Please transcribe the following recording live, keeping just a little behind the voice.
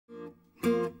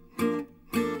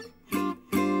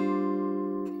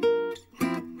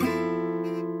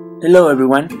Hello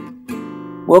everyone,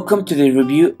 welcome to the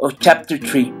review of Chapter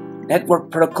 3, Network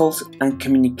Protocols and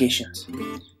Communications.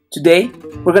 Today,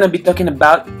 we're going to be talking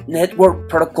about network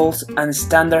protocols and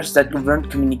standards that govern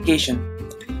communication,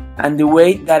 and the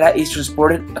way data is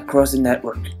transported across the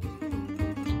network.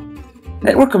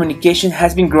 Network communication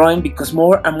has been growing because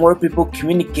more and more people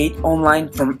communicate online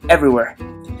from everywhere,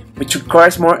 which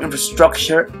requires more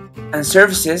infrastructure and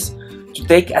services to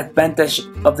take advantage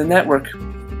of the network.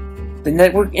 The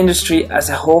network industry as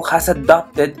a whole has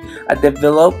adopted a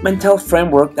developmental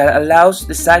framework that allows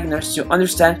designers to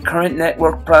understand current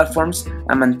network platforms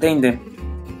and maintain them.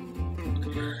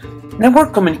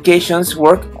 Network communications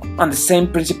work on the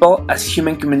same principle as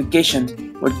human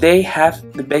communication, where they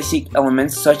have the basic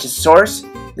elements such as source,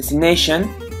 destination,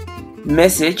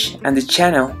 message, and the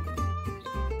channel.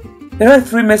 There are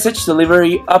three message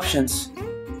delivery options: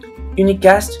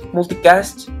 Unicast,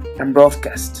 Multicast, and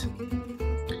Broadcast.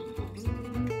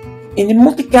 In the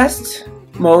multicast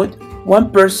mode,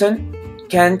 one person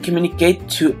can communicate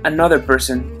to another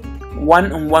person,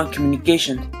 one-on-one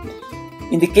communication.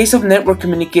 In the case of network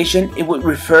communication, it would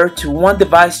refer to one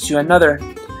device to another,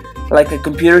 like a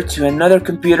computer to another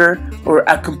computer or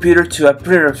a computer to a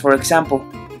printer, for example.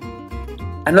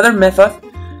 Another method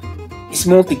is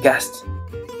multicast.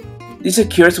 This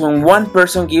occurs when one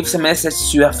person gives a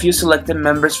message to a few selected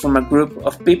members from a group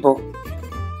of people,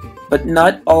 but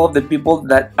not all of the people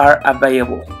that are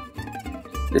available.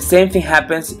 The same thing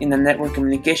happens in a network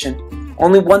communication.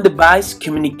 Only one device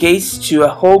communicates to a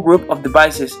whole group of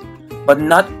devices, but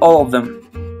not all of them.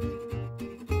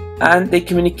 And they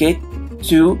communicate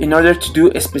in order to do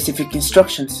specific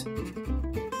instructions.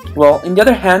 Well, on the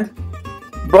other hand,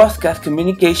 broadcast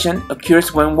communication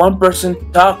occurs when one person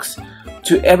talks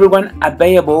to everyone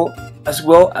available, as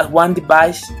well as one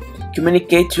device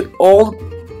communicate to all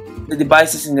the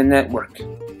devices in the network.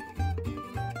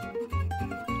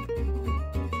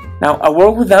 Now, a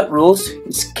world without rules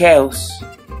is chaos.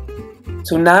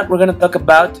 So now we're going to talk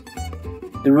about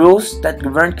the rules that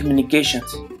govern communications,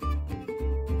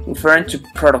 referring to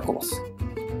protocols.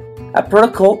 A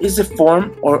protocol is a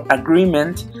form or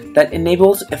agreement that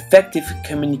enables effective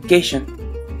communication.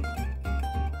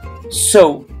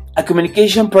 So, a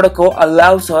communication protocol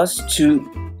allows us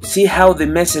to see how the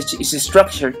message is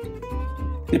structured,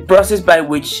 the process by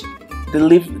which the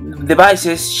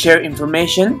devices share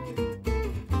information,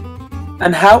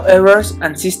 and how errors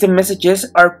and system messages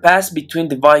are passed between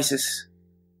devices.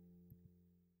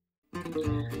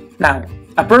 Now,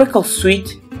 a protocol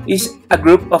suite is a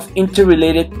group of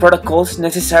interrelated protocols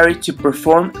necessary to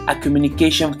perform a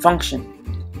communication function.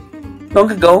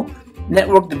 Long ago,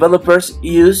 network developers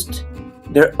used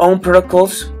their own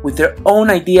protocols with their own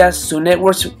ideas, so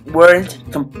networks weren't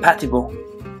compatible.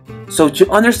 So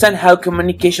to understand how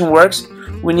communication works,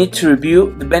 we need to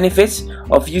review the benefits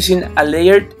of using a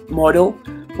layered model,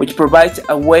 which provides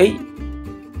a way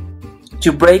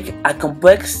to break a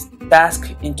complex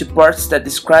task into parts that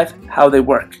describe how they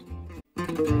work.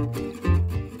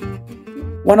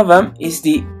 One of them is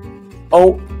the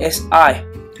OSI,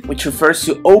 which refers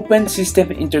to Open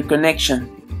System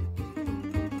Interconnection,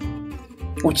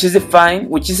 which is a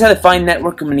defined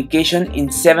network communication in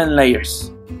 7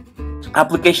 layers: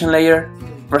 application layer,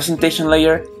 presentation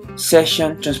layer,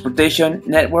 session, transportation,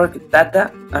 network,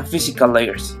 data, and physical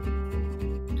layers.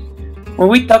 When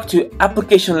we talk to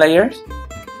application layers,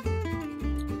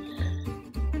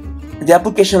 the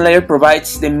application layer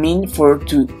provides the means for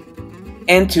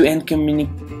end-to-end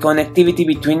connectivity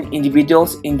between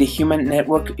individuals in the human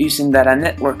network using data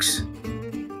networks.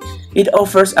 It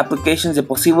offers applications the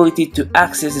possibility to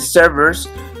access the servers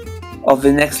of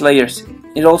the next layers.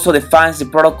 It also defines the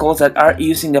protocols that are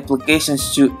used in the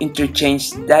applications to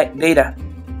interchange data,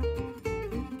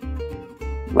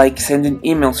 like sending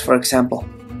emails, for example.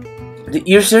 The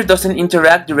user doesn't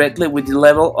interact directly with the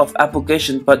level of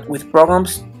application, but with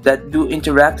programs that do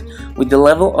interact with the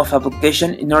level of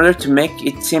application in order to make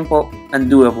it simple and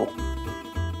doable.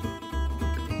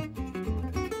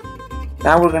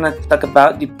 Now we're going to talk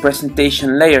about the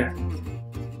presentation layer,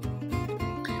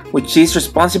 which is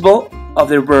responsible of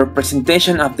the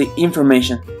representation of the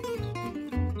information,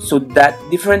 so that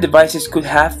different devices could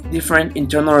have different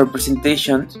internal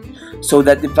representations, so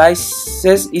that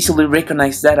devices easily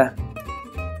recognize data.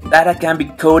 Data can be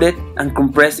coded and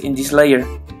compressed in this layer,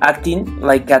 acting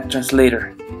like a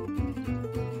translator.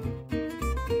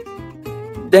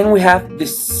 Then we have the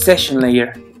session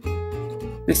layer.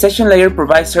 The session layer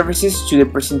provides services to the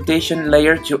presentation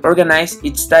layer to organize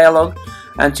its dialogue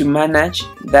and to manage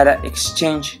data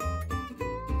exchange.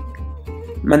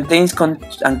 Maintains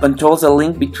and controls the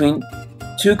link between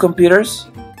two computers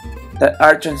that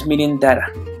are transmitting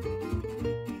data.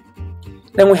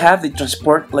 Then we have the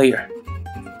transport layer.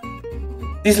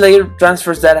 This layer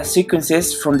transfers data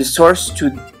sequences from the source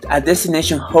to a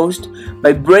destination host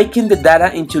by breaking the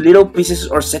data into little pieces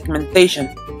or segmentation.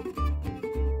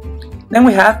 Then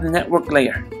we have the network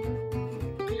layer.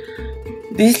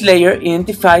 This layer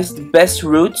identifies the best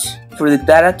routes for the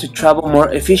data to travel more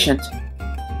efficient,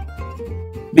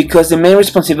 because the main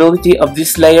responsibility of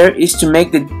this layer is to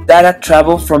make the data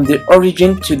travel from the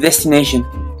origin to destination.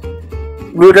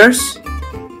 Routers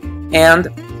and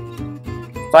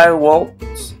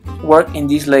firewalls work in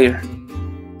this layer.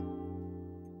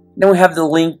 Then we have the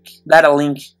data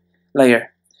link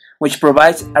layer, which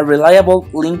provides a reliable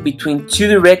link between two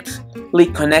directly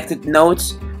connected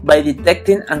nodes by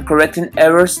detecting and correcting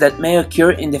errors that may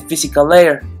occur in the physical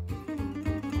layer.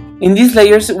 In these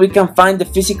layers, we can find the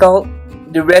physical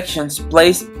directions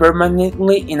placed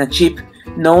permanently in a chip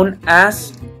known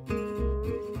as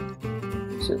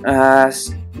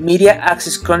Media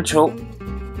Access Control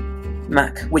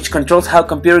MAC, which controls how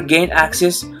computer gain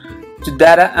access to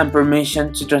data and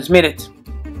permission to transmit it.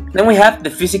 Then we have the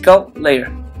physical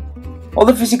layer. All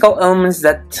the physical elements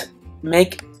that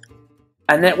make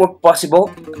a network possible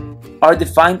are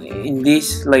defined in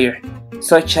this layer,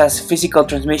 such as physical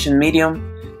transmission medium,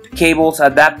 cables,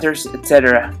 adapters,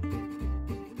 etc.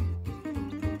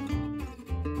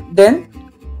 Then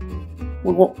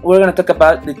we're going to talk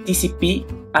about the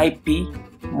TCP/IP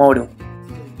model,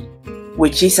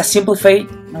 which is a simplified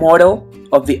model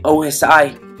of the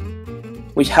OSI,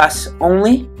 which has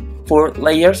only 4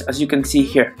 layers, as you can see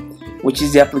here, which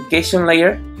is the application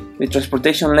layer, the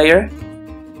transportation layer,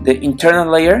 the internal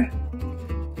layer,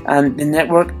 and the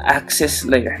network access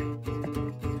layer.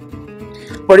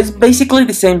 But it's basically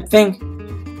the same thing,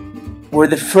 where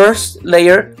the first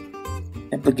layer,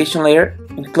 application layer,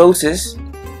 encloses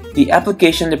the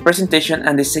application, the presentation,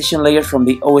 and the session layer from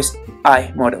the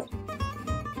OSI model,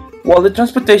 while the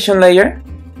transportation layer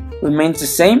remains the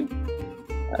same,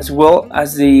 as well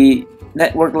as the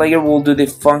network layer will do the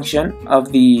function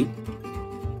of the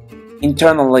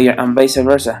internal layer and vice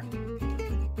versa.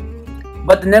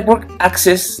 But the network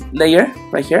access layer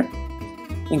right here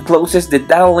encloses the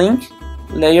data link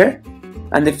layer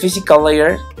and the physical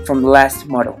layer from the last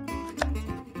model.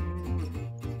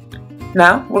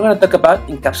 Now we're going to talk about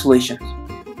encapsulation.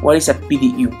 What is a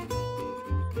PDU?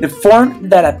 The form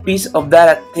that a piece of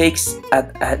data takes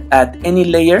at any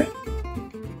layer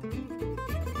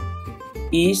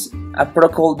is a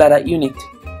protocol data unit.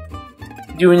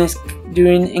 During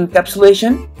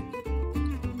encapsulation,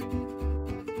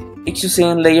 each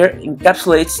CCN layer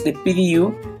encapsulates the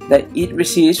PDU that it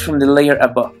receives from the layer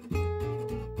above.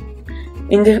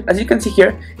 As you can see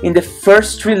here, in the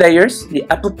first 3 layers, the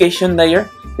application layer,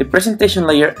 the presentation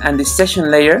layer, and the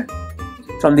session layer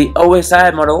from the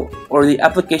OSI model, or the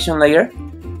application layer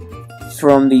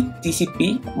from the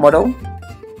TCP model,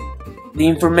 the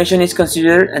information is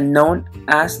considered and known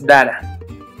as data.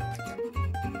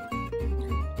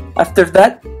 After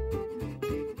that,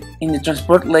 in the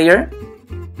transport layer,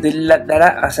 the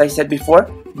data, as I said before,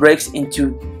 breaks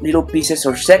into little pieces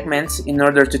or segments in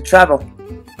order to travel.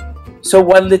 So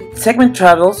while the segment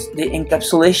travels, the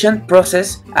encapsulation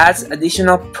process adds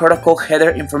additional protocol header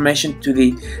information to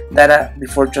the data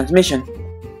before transmission.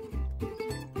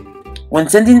 When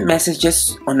sending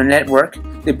messages on a network,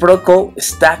 the protocol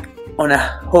stack on a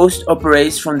host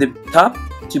operates from the top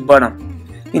to bottom.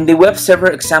 In the web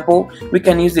server example, we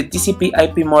can use the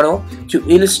TCP/IP model to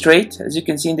illustrate, as you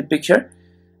can see in the picture,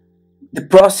 the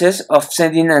process of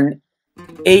sending an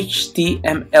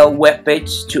HTML web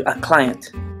page to a client.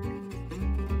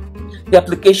 The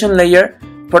application layer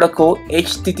protocol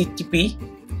HTTP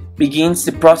begins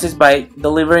the process by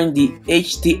delivering the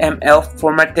HTML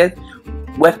formatted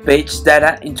web page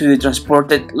data into the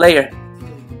transported layer.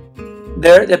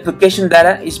 There, the application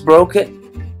data is broken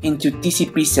into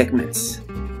TCP segments.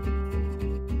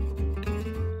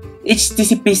 Each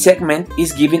TCP segment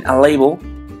is given a label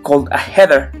called a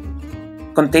header,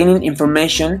 containing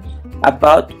information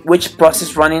about which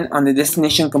process running on the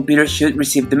destination computer should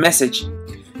receive the message.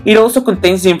 It also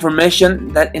contains the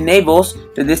information that enables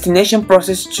the destination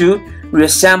process to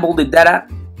reassemble the data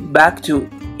back to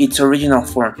its original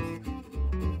form.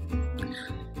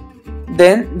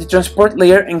 Then the transport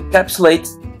layer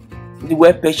encapsulates the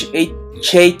web page HTML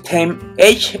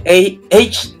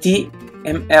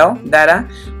data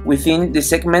within the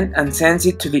segment and sends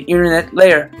it to the internet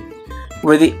layer,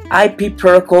 where the IP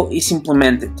protocol is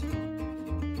implemented.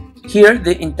 Here,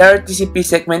 the entire TCP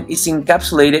segment is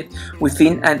encapsulated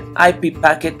within an IP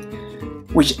packet,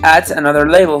 which adds another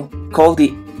label called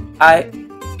the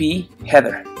IP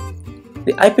header.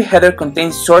 The IP header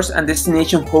contains source and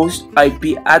destination host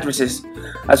IP addresses,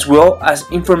 as well as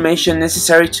information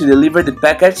necessary to deliver the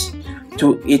package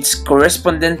to its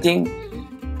corresponding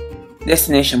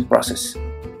destination process.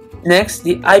 Next,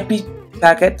 the IP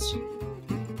packet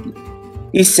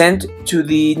is sent to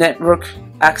the network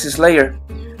access layer,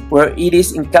 where it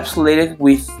is encapsulated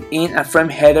within a frame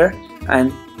header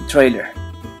and trailer.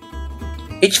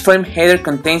 Each frame header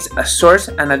contains a source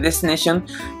and a destination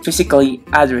physical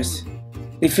address.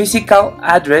 The physical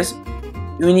address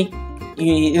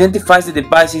identifies the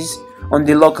devices on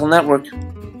the local network.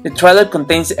 The trailer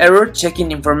contains error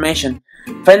checking information.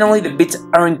 Finally, the bits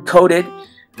are encoded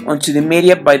onto the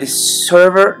media by the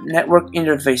server network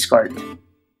interface card.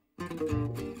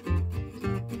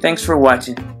 Thanks for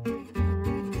watching.